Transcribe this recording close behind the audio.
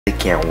I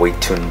can't wait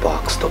to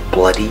unbox the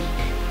bloody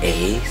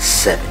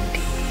A70.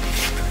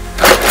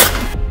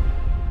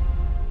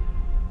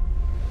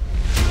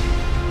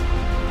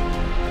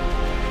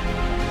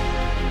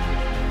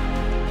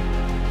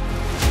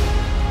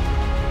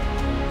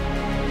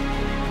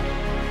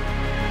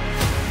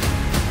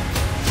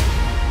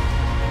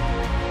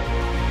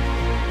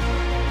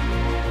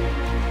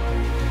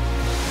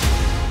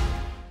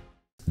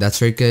 That's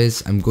right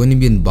guys, I'm going to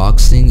be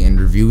unboxing and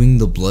reviewing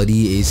the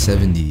bloody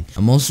A70.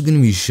 I'm also going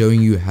to be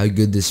showing you how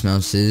good this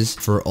mouse is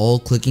for all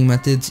clicking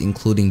methods,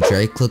 including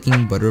drag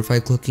clicking, butterfly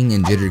clicking,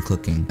 and jitter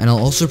clicking. And I'll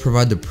also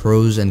provide the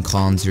pros and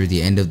cons near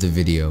the end of the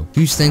video.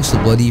 Huge thanks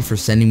to Bloody for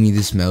sending me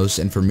this mouse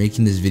and for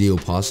making this video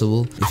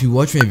possible. If you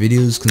watch my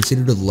videos,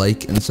 consider to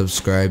like and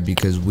subscribe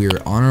because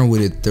we're on our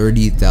way to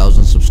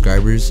 30,000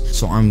 subscribers,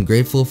 so I'm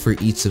grateful for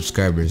each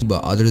subscriber.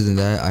 But other than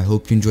that, I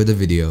hope you enjoyed the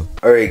video.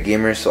 Alright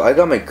gamers, so I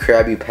got my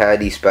Krabby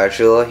Patty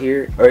spatula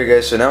here. Alright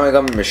guys, so now I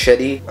got my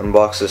machete.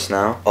 Unbox this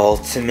now.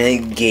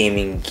 Ultimate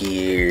gaming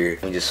gear.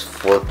 Let me just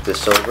flip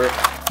this over.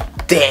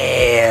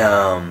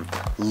 Damn!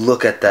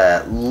 Look at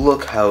that.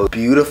 Look how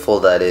beautiful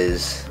that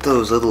is.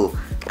 Those little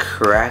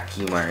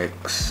cracky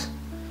marks.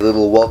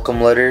 Little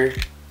welcome letter.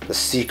 The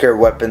secret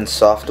weapon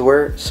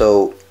software.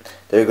 So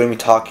they're going to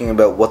be talking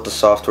about what the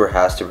software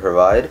has to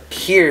provide.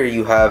 Here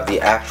you have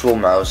the actual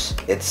mouse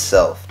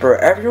itself. Bro,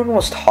 everyone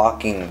was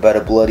talking about a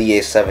bloody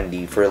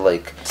A70 for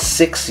like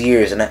 6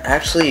 years, and I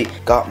actually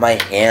got my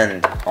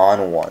hand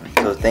on one.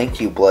 So thank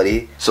you,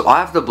 Bloody. So I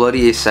have the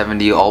bloody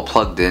A70 all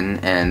plugged in,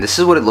 and this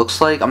is what it looks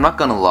like. I'm not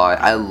gonna lie,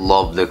 I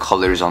love the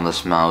colors on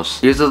this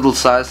mouse. Here's a little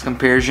size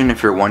comparison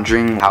if you're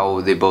wondering how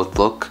they both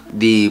look.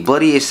 The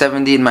bloody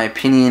A70, in my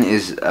opinion,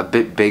 is a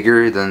bit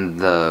bigger than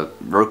the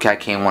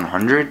Rocat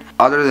K100.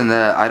 Other than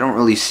that, I don't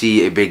really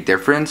see a big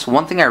difference.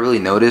 One thing I really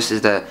noticed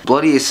is that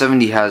bloody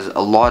A70 has a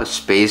lot of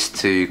space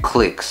to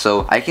click,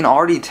 so I can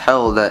already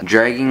tell that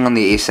dragging on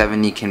the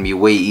A70 can be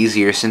way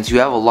easier since you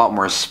have a lot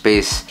more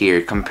space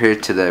here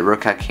compared to the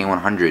Rocat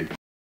K100.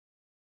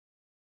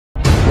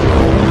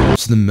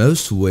 So the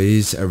mouse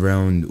weighs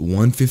around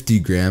 150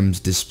 grams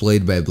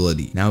displayed by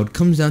Bloody. Now it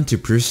comes down to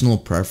personal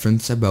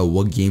preference about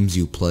what games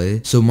you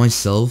play. So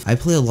myself, I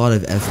play a lot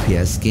of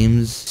FPS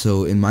games,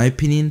 so in my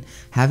opinion,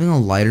 having a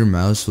lighter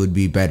mouse would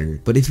be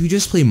better. But if you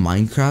just play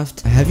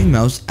Minecraft, a heavy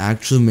mouse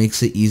actually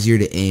makes it easier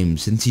to aim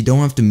since you don't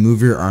have to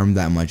move your arm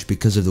that much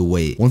because of the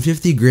weight.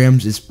 150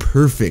 grams is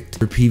perfect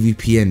for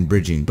PvP and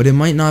bridging, but it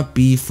might not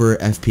be for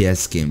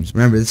FPS games.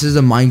 Remember, this is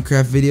a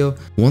Minecraft video.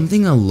 One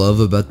thing I love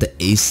about the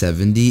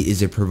A70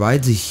 is it provides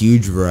a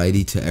huge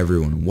variety to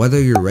everyone.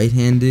 Whether you're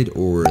right-handed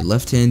or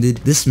left-handed,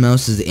 this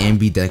mouse is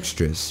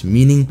ambidextrous,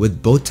 meaning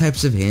with both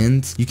types of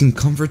hands, you can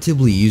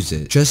comfortably use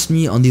it. Trust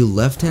me, on the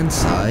left-hand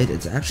side,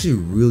 it's actually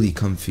really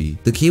comfy.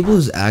 The cable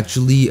is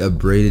actually a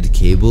braided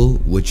cable,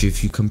 which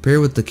if you compare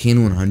with the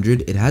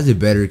K100, it has a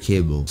better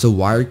cable. So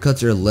wire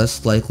cuts are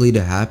less likely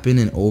to happen,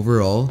 and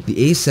overall,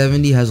 the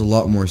A70 has a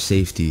lot more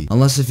safety.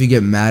 Unless if you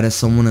get mad at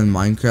someone in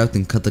Minecraft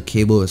and cut the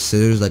cable with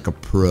scissors like a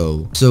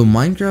pro. So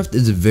Minecraft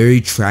is a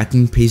very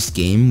tracking paced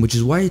game, which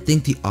is why I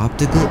think the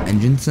optical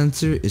engine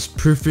sensor is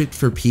perfect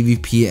for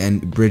PvP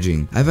and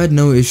bridging. I've had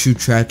no issue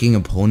tracking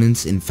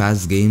opponents in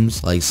fast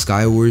games like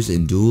Skywars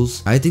and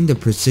duels. I think the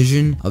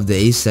precision of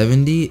the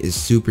A70 is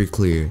super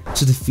clear.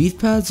 So the feet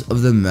pads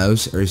of the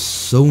mouse are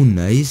so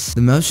nice.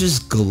 The mouse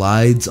just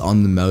glides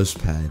on the mouse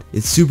pad.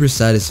 It's super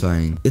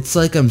satisfying. It's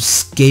like I'm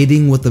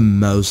skating with a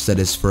mouse that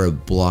is for a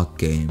block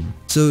game.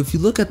 So if you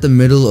look at the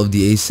middle of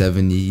the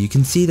A70, you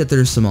can see that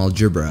there's some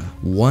algebra,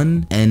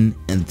 1, n,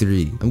 and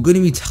 3. I'm going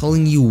to be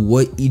telling you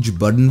what each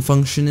button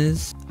function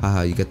is.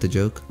 Haha, you get the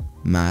joke?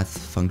 Math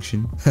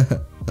function.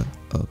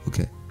 Oh,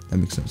 okay. That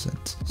makes no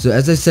sense. So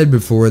as I said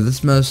before,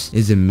 this mouse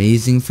is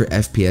amazing for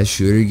FPS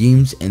shooter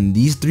games, and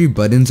these 3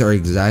 buttons are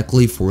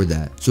exactly for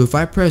that. So if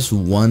I press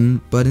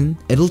 1 button,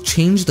 it'll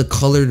change the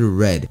color to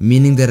red,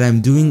 meaning that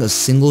I'm doing a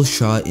single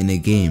shot in a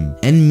game.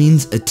 N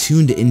means a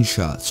tuned in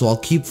shot, so I'll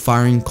keep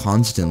firing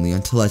constantly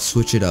until I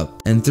switch it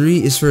up. And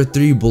 3 is for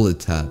 3 bullet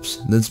taps.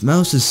 This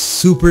mouse is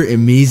super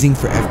amazing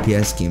for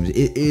FPS games.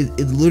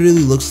 It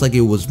literally looks like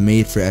it was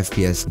made for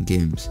FPS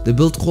games. The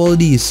build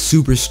quality is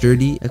super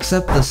sturdy,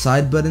 except the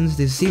side buttons,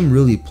 they seem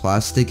really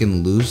plastic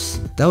and loose.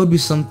 That would be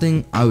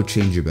something I would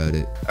change about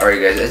it. Alright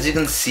guys, as you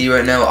can see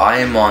right now, I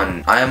am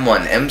on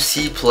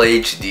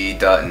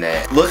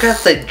mcplayhd.net. Look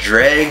at the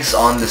drags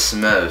on this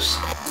mouse.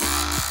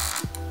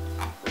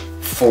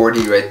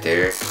 40 right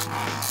there.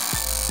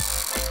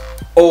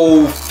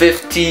 Oh,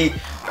 50.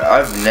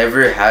 I've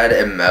never had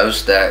a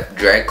mouse that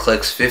drag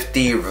clicks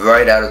 50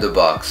 right out of the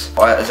box.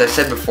 As I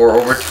said before,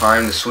 over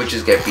time the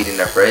switches get beaten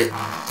up, right?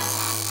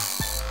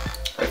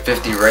 At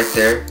 50 right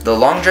there. The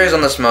long drags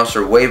on this mouse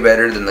are way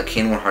better than the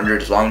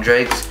K100's long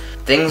drags.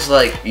 Things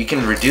like you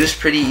can reduce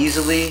pretty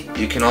easily.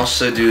 You can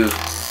also do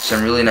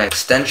some really nice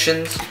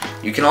extensions.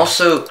 You can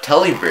also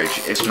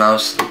telebridge. This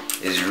mouse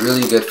is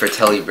really good for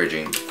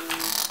telebridging.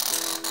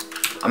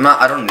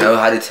 I don't know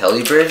how to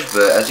telebridge,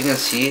 but as you can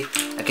see,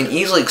 I can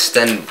easily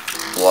extend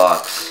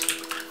blocks.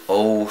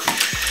 Oh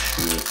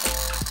shoot.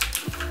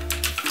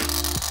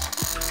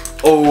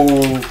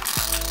 Oh.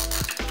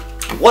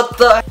 What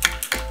the?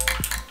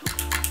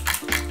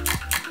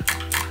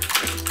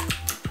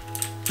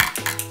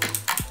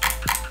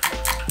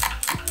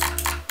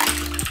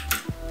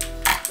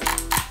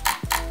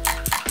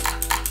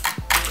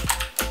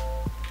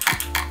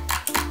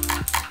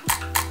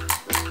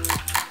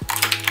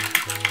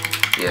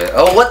 Yeah.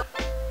 Oh, what?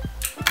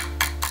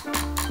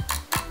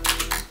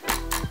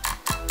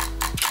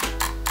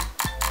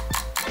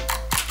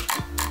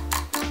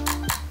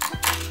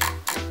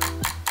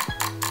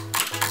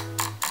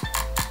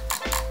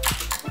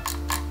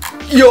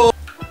 Yo.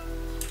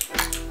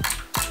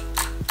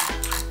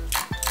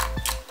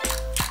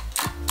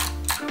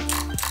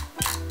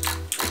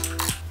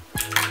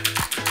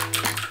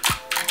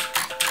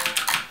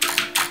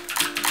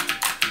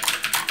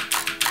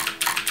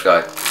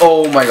 God.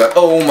 Oh my god.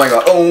 Oh my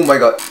god. Oh my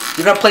god.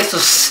 You're gonna place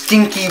those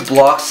stinky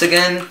blocks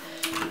again?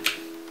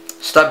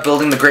 Stop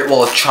building the Great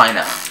Wall of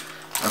China.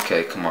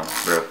 Okay, come on,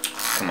 bro.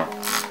 Come on.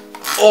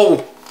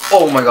 Oh!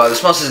 Oh my god,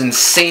 this mouse is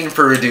insane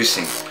for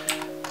reducing.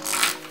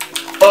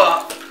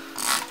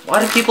 Why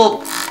do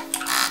people...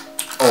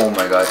 Oh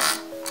my god.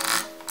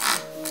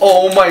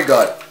 Oh my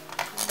god.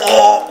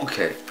 Oh!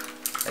 Okay.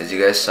 As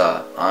you guys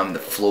saw, I'm the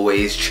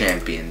Flowaze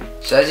champion.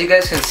 So as you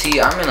guys can see,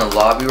 I'm in a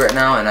lobby right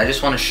now, and I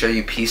just want to show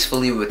you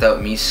peacefully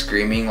without me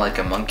screaming like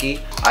a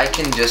monkey. I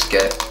can just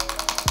get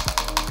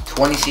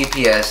 20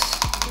 CPS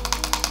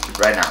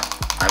right now.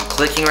 I'm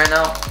clicking right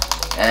now,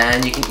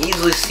 and you can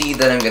easily see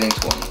that I'm getting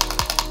 20.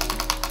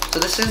 So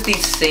this is the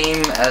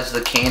same as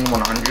the Kane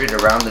 100,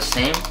 around the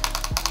same.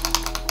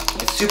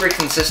 It's super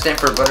consistent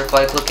for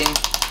butterfly clicking.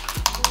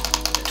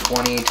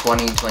 20,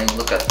 20, 20,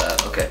 look at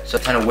that. Okay, so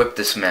I'm trying to whip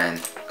this man.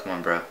 Come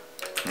on, bro.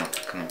 Come on,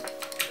 come on.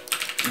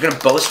 You're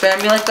gonna bow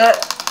spam me like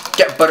that?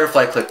 Get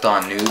butterfly clicked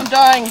on, noob. I'm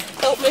dying.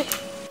 Help me.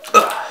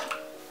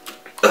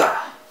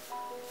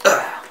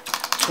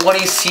 20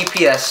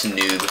 CPS,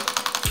 noob.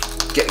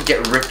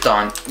 Get ripped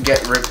on.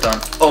 Get ripped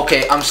on.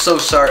 Okay, I'm so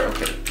sorry.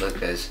 Okay, look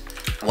guys.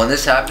 When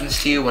this happens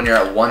to you, when you're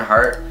at 1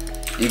 heart,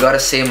 you gotta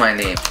say my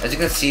name. As you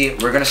can see,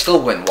 we're gonna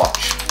still win.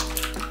 Watch.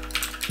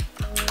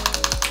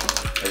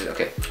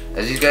 Okay,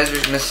 as you guys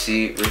are gonna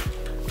see,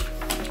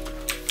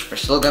 we're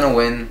still gonna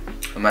win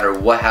no matter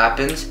what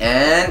happens.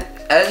 And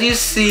as you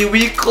see,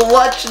 we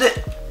clutched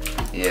it.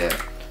 Yeah.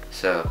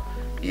 So,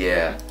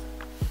 yeah.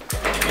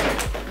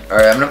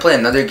 Alright, I'm gonna play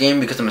another game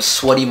because I'm a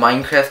sweaty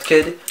Minecraft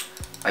kid.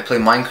 I play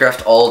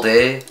Minecraft all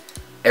day,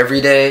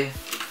 every day,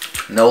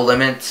 no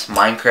limits,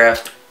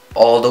 Minecraft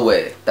all the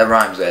way. That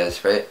rhymes,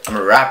 guys, right? I'm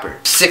a rapper.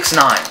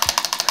 6'9".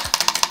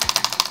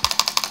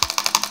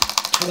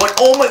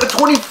 Oh my god,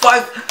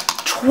 25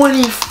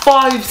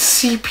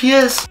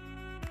 CPS.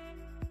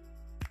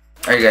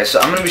 Alright guys, so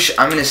I'm in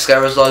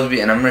Skywars lobby,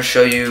 and I'm gonna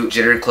show you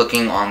jitter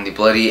clicking on the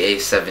bloody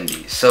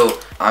A70. So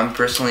I'm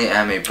personally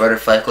am a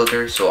butterfly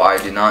clicker, so I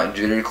do not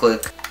jitter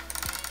click.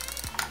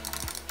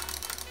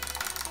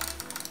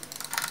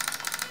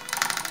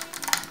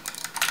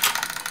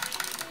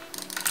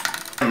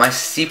 My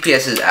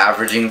CPS is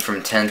averaging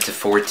from 10 to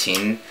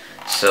 14,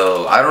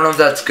 so I don't know if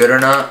that's good or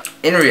not.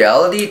 In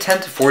reality,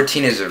 10 to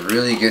 14 is a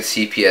really good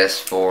CPS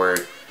for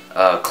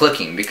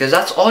clicking, because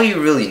that's all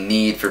you really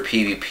need for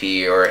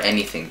PvP or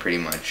anything pretty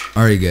much.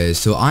 Alright guys,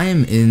 so I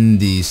am in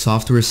the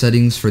software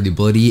settings for the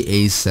bloody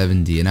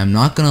A70, and I'm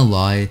not gonna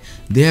lie,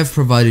 they have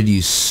provided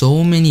you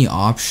so many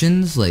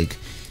options, like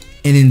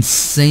an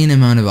insane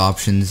amount of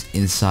options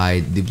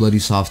inside the bloody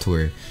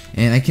software.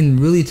 And I can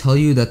really tell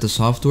you that the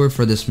software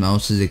for this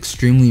mouse is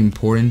extremely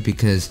important,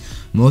 because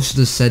most of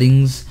the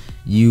settings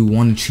you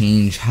want to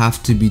change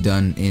have to be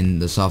done in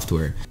the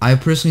software. I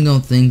personally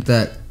don't think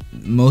that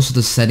most of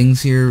the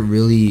settings here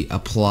really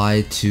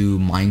apply to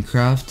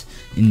Minecraft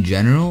in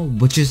general,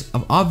 which is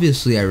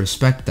obviously I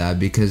respect that,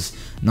 because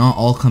not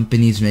all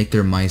companies make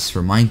their mice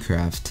for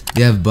Minecraft.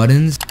 They have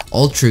buttons,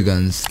 ultra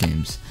guns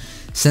games.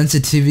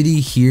 Sensitivity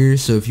here,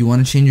 so if you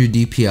want to change your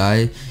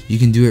DPI, you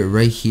can do it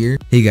right here.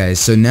 Hey guys,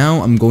 so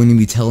now I'm going to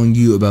be telling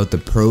you about the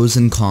pros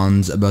and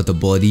cons about the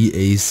bloody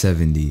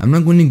A70. I'm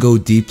not going to go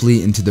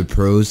deeply into the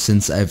pros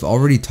since I've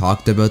already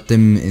talked about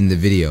them in the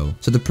video.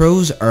 So the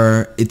pros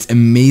are, it's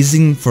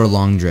amazing for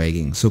long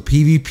dragging. So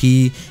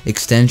PvP,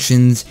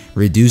 extensions,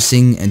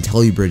 reducing, and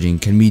telebridging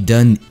can be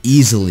done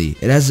easily.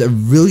 It has a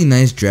really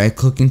nice drag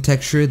clicking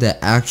texture that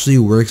actually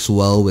works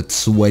well with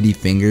sweaty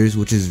fingers,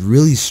 which is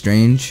really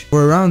strange.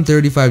 For around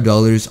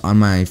 $35 on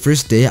my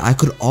first day, I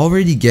could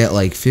already get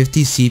like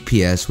 50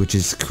 CPS, which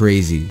is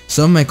crazy.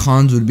 Some of my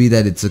cons would be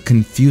that it's a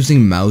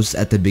confusing mouse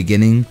at the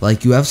beginning,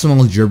 like you have some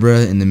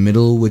algebra in the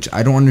middle, which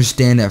I don't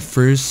understand at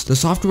first. The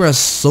software has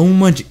so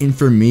much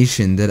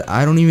information that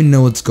I don't even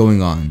know what's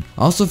going on.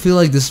 I also feel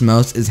like this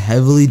mouse is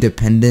heavily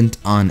dependent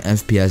on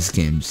FPS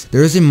games.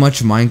 There isn't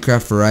much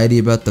Minecraft variety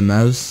about the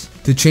mouse.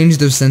 To change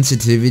the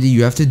sensitivity,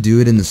 you have to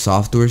do it in the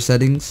software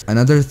settings.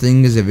 Another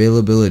thing is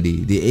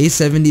availability. The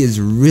A70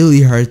 is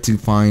really hard to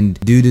find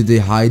due to the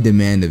high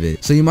demand of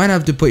it, so you might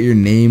have to put your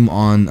name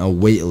on a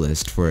wait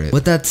list for it.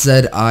 With that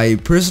said, I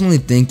personally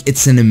think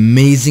it's an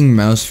amazing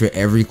mouse for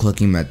every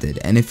clicking method,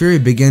 and if you're a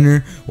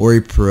beginner or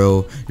a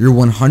pro, you're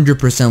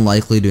 100%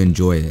 likely to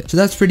enjoy it. So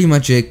that's pretty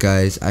much it,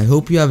 guys. I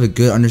hope you have a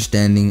good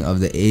understanding of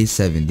the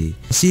A70.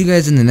 See you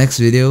guys in the next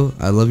video.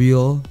 I love you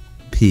all.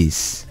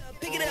 Peace.